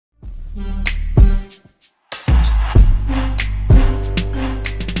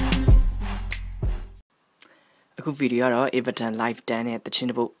Aku video đó Ableton live dan này tự nhiên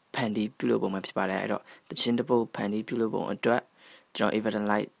nó bộ phản đi biểu lộ mà phải bài đó tự nhiên nó bộ phản đi biểu lộ ở đó cho Ableton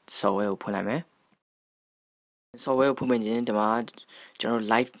live software phun lại mấy software phun mình chỉ để mà cho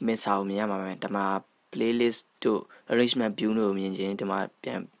live mấy sao mình mà để mà playlist to arrangement view nó mình chỉ để mà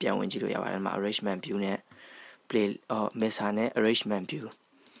biến biến vấn chỉ được vậy mà arrangement view này play mấy sao này arrangement view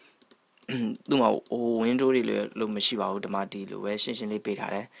đúng mà window đi lo mình chỉ bảo để mà đi lo về xin lấy bị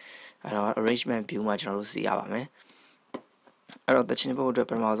thải đấy arrangement view mà cho nó xí à vậyအဲ့တော့တချင်ဘုတ်အတွက်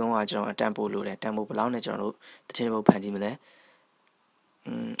ပထမဆုံးကကျွန်တော်အတန်ပို့လို့တယ်တန်ပို့ဘယ်လောက်နဲ့ကျွန်တော်တို့တချင်ဘုတ်ဖန်တီးမလဲ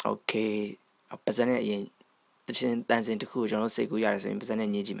okay ပါဇက်နဲ့အရင်တချင်တန်စင်တစ်ခုကိုကျွန်တော်စိတ်ကူးရတယ်ဆိုရင်ပါဇက်နဲ့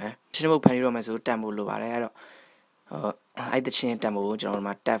ညှိကြည့်မယ်တချင်ဘုတ်ဖန်တီးတော့မယ်ဆိုတန်ပို့လိုပါတယ်အဲ့တော့အဲ့တချင်တန်ပို့ကိုကျွန်တော်တို့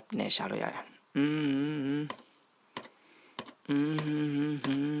မှာ tab နဲ့ရှာလို့ရတယ်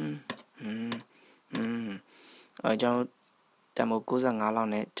ကျွန်တော်တန်ပို့95လောက်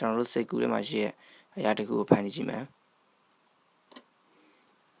နဲ့ကျွန်တော်တို့စိတ်ကူးထဲမှာရှိရဲ့အရာတစ်ခုကိုဖန်တီးကြည့်မယ်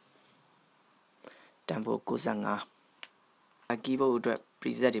Tempo 95 keyboard အတွက်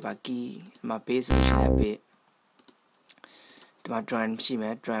preset တွေပါ key မှာ bass ဆိုရှင်တဲ့ bass ဒီမှာ drum ရှိမ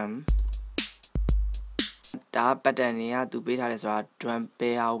ယ် drum ဒါ pattern တွေကသူပေးထားတယ်ဆိုတာ drum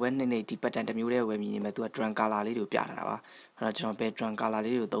pair ကိုပဲနှိမ့်နှိမ့်ဒီ pattern တစ်မျိုးတည်းဝယ်မြင်နေမယ်သူက drum color လေးတွေကိုပြထားတာပါအဲ့တော့ကျွန်တော်ပဲ drum color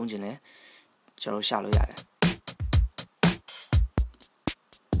လေးတွေကိုသုံးချင်တယ်ကျွန်တော်ရှာလို့ရတယ်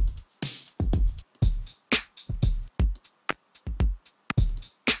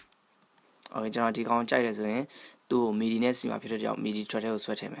ကျွန်တော်ဒီကောင်ကြိုက်တယ်ဆိုရင်သူ့ကို MIDI နဲ့စီမှာဖြစ်တဲ့ကြောင့် MIDI track ကို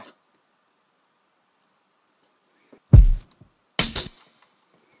ဆွဲထည့်မယ်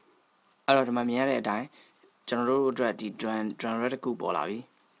အဲ့တော့ဒီမှာမြင်ရတဲ့အတိုင်းကျွန်တော်တို့အတွက်ဒီ drum red တစ်ခုပေါ်လာပြီ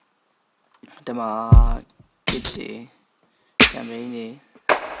ဒီမှာ kit တွေ campaign တွေ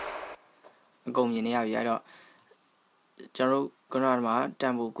အကုန်မြင်နေရပြီအဲ့တော့ကျွန်တော်တို့ခုနကဒီမှာ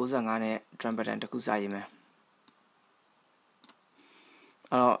tempo 95နဲ့ drum pattern တစ်ခုစရေးမယ်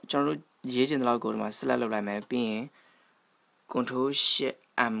အဲ့တော့ကျွန်တော်တို့ရေးချင်တဲ့လောက်ကိုဒီမှာ select လုပ်လိုက်မယ်ပြီးရင် control shift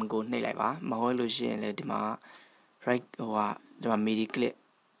m ကိုနှိပ်လိုက်ပါမဟုတ်လို့ရှိရင်လည်းဒီမှာ right ဒီမှာ midi click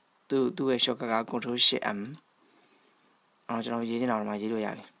သူ့ရဲ့ shortcut က control shift m ကျွန်တော်ရေးချင်တာဒီမှာရေးလို့ရ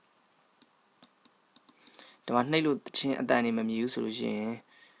ပြီဒီမှာနှိပ်လို့ချင်းအတန်နေမမြည်ဘူးဆိုလို့ရှိရင်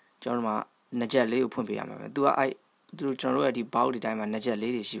ကျွန်တော်တို့မှာနှစ်ချက်လေးကိုဖွင့်ပေးရမှာပဲသူကကျွန်တော်တို့ရဲ့ဒီ box ဒီတိုင်းမှာနှစ်ချက်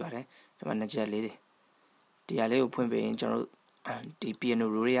လေးတွေရှိပါတယ်ဒီမှာနှစ်ချက်လေးတွေဒီဟာလေးကိုဖွင့်ပေးရင်ကျွန်တော်တို့ဒီ piano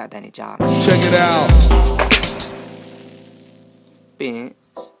roll ရအတန်နေကြား Check it out ပြီးရင်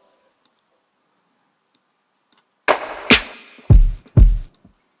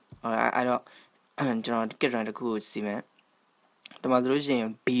အဲ့တော့ကျွန်တော် kit run တစ်ခုကိုစီးမယ်ဒီမှာဆိုလို့ရှိရ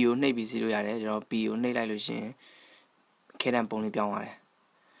င် B ကိုနှိပ်ပြီးစီးလို့ရတယ်ကျွန်တော် B ကိုနှိပ်လိုက်လို့ရှိရင်ခဲတံပုံလေးပြောင်းသွားတယ်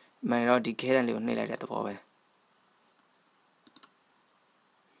မှန်တော့ဒီခဲတံလေးကိုနှိပ်လိုက်တဲ့သဘောပဲ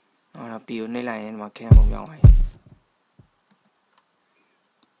အဲ့တော့ B ကိုနှိပ်လိုက်ရင်ဒီမှာခဲတံပုံပြောင်းသွားပြီ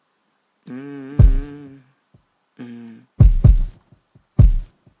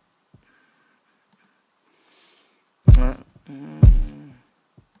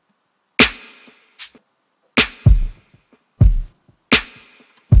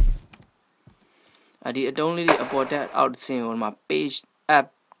ဒီအတုံးလေးတွေအပေါ်တက် out ဆင်းဟိုမှာ page up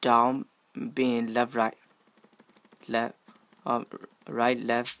down ပြီး left right right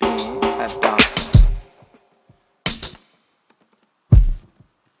left ပြီး up down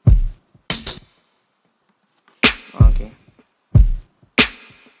okay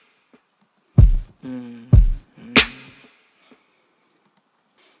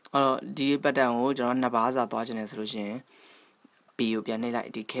ဒီ pattern ကိုကျွန်တော်နှစ်ပါးစာသွားချင်တယ်ဆိုလို့ရှိရင် P ကိုပြန်နှိပ်လိုက်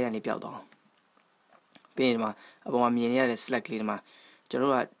ဒီခဲတံလေးပျောက်သွားပြီးရင်ဒီမှာအပေါ်မှာမြင်နေရတဲ့ select လေးဒီမှာကျွန်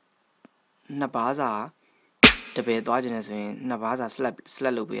တော်တို့ကနှစ်ပါးစာတပယ်သွားခြင်းနဲ့ဆိုရင်နှစ်ပါးစာ select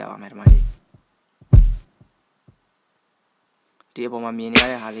လုပ်ပေးရပါမယ်ဒီမှာဒီအပေါ်မှာမြင်နေရ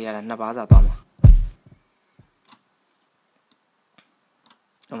တဲ့ဟာလေးကလည်းနှစ်ပါးစာသွားမှာ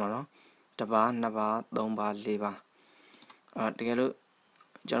ဟုတ်မှာနော်တစ်ပါးနှစ်ပါးသုံးပါးလေးပါတကယ်လို့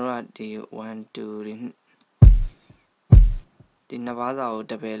ကျွန်တော်ကဒီ1 2ဒီနှစ်ပါးစာကို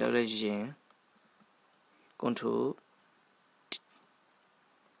တပယ်လုပ်လို့ရှိရင်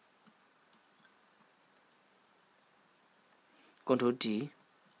control D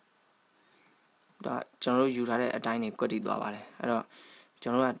ဒါကျွန်တော်တို့ယူထားတဲ့အတိုင်းနေကွက်တီးသွားပါတယ်အဲ့တော့ကျွ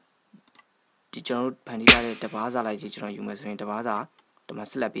န်တော်တို့ကဒီကျွန်တော်တို့ဖန်တီးထားတဲ့တပါးစာလိုက်ကြီးကျွန်တော်ယူမယ်ဆိုရင်တပါးစာဒီမှာ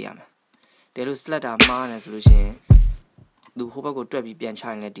select ပေးရမယ်တယ်လို့ select တာမှားနေဆိုလို့ရှိရင်သူဟိုဘက်ကိုတွက်ပြီးပြန်ချ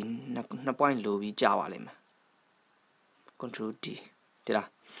ရင်လည်းဒီ2 point လိုပြီးကြာပါလိမ့်မယ် control D ဒီလား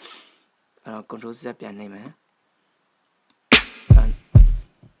အဲ့တော့ control Z ပြန်နှိပ်မယ်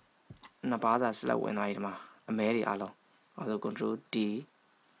နှစ်ပါးစာ select ဝင်သွားပြီဒီမှာအမဲတွေအားလုံးအဲ့ဆို control D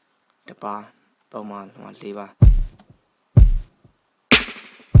တစ်ပါးသုံးပါး4ပါး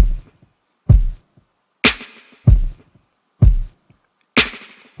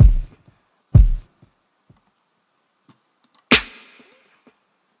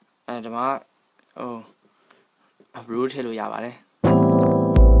ဒီမှာroot ထည့်လို့ရပါတယ်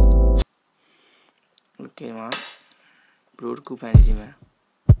okay မှာ root တစ်ခုဖန်နေကြည့်မယ်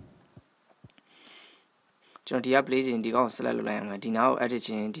ကျွန်တော်ဒီက play ခြင်းဒီကောင်ကို select လုပ်လိုက်ရမယ်ဒီနားကို edit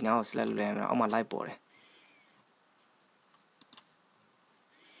ခြင်းဒီနားကို select လုပ်လိုက်ရမယ်အောက်မှာ light ပေါ်တယ်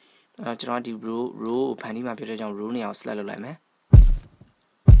ကျွန်တော်ဒီ row ကိုဖန်တီးမှဖြစ်တဲ့ကြောင့် row နေရာကို select လုပ်လိုက်မယ်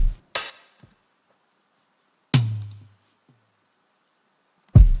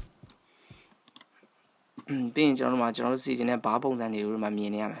ပြီးရင်ကျွန်တော်တို့စီခြင်းနဲ့ဘားပုံစံတွေကိုဒီမှာမြ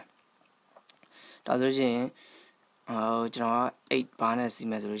င်နေရမယ်ဒါဆိုရင်ကျွန်တော်က8ဘားနဲ့စီး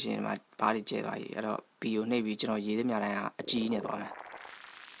မယ်ဆိုလို့ရှိရင်ဒီမှာဘားတွေကျဲသွားပြီအဲ့တော့ B ကိုနှိပ်ပြီးကျွန်တော်ရေးသမျှတိုင်းကအကြီးနဲ့သွားမယ်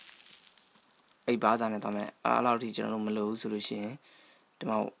8ဘားစာနဲ့သွားမယ်အဲ့လောက်ထိကျွန်တော်တို့မလိုဘူးဆိုလို့ရှိရင်ဒီ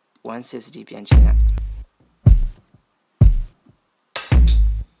မှာ160ပြန်ချိန်လိုက်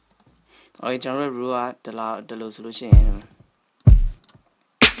Okay ကျွန်တော်တို့ row ကဒီလိုဆိုလို့ရှိရင်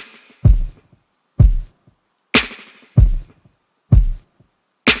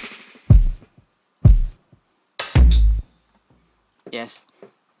yes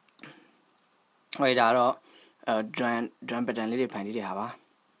ဟိုဒါတော့drum pattern လေးတွေဖန်တီးတဲ့ဟာပါ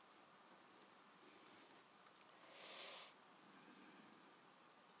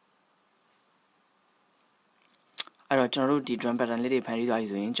အဲ့တော့ကျွန်တော်တို့ဒီ drum pattern လေးတွေဖန်တီးသွားပြီ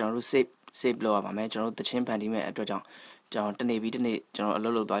ဆိုရင်ကျွန်တော်တို့ save လုပ်ရပါမယ်ကျွန်တော်တို့တချင်းဖန်တီးမဲ့အတွက်ကြောင့်ကျွန်တော်တနေ့ပြီးတနေ့ကျွန်တော်အလု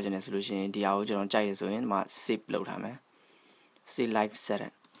ပ်လုပ်သွားခြင်းနဲ့ဆိုလို့ရှိရင်ဒီဟာကိုကျွန်တော်ကြိုက်ရဆိုရင်ဒီမှာ save လုပ်ထားမယ် save live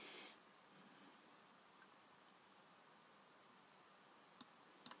setting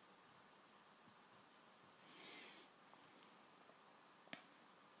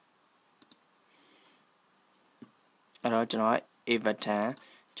အဲ့တော့ကျွန်တော် Ableton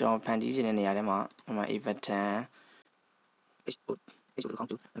ကျွန်တော်ဖန်တီးခြင်းတဲ့နေရာထဲမှာဒီမှာ Ableton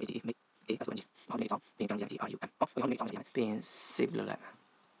ပြီးရင် save လုပ်လိုက်မယ်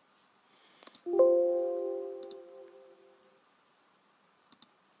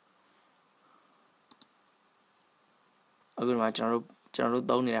အခုဒီမှာကျွန်တော်တို့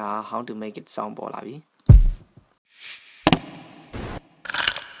သုံးနေတာ how to make it sound ပေါ်လာပြီ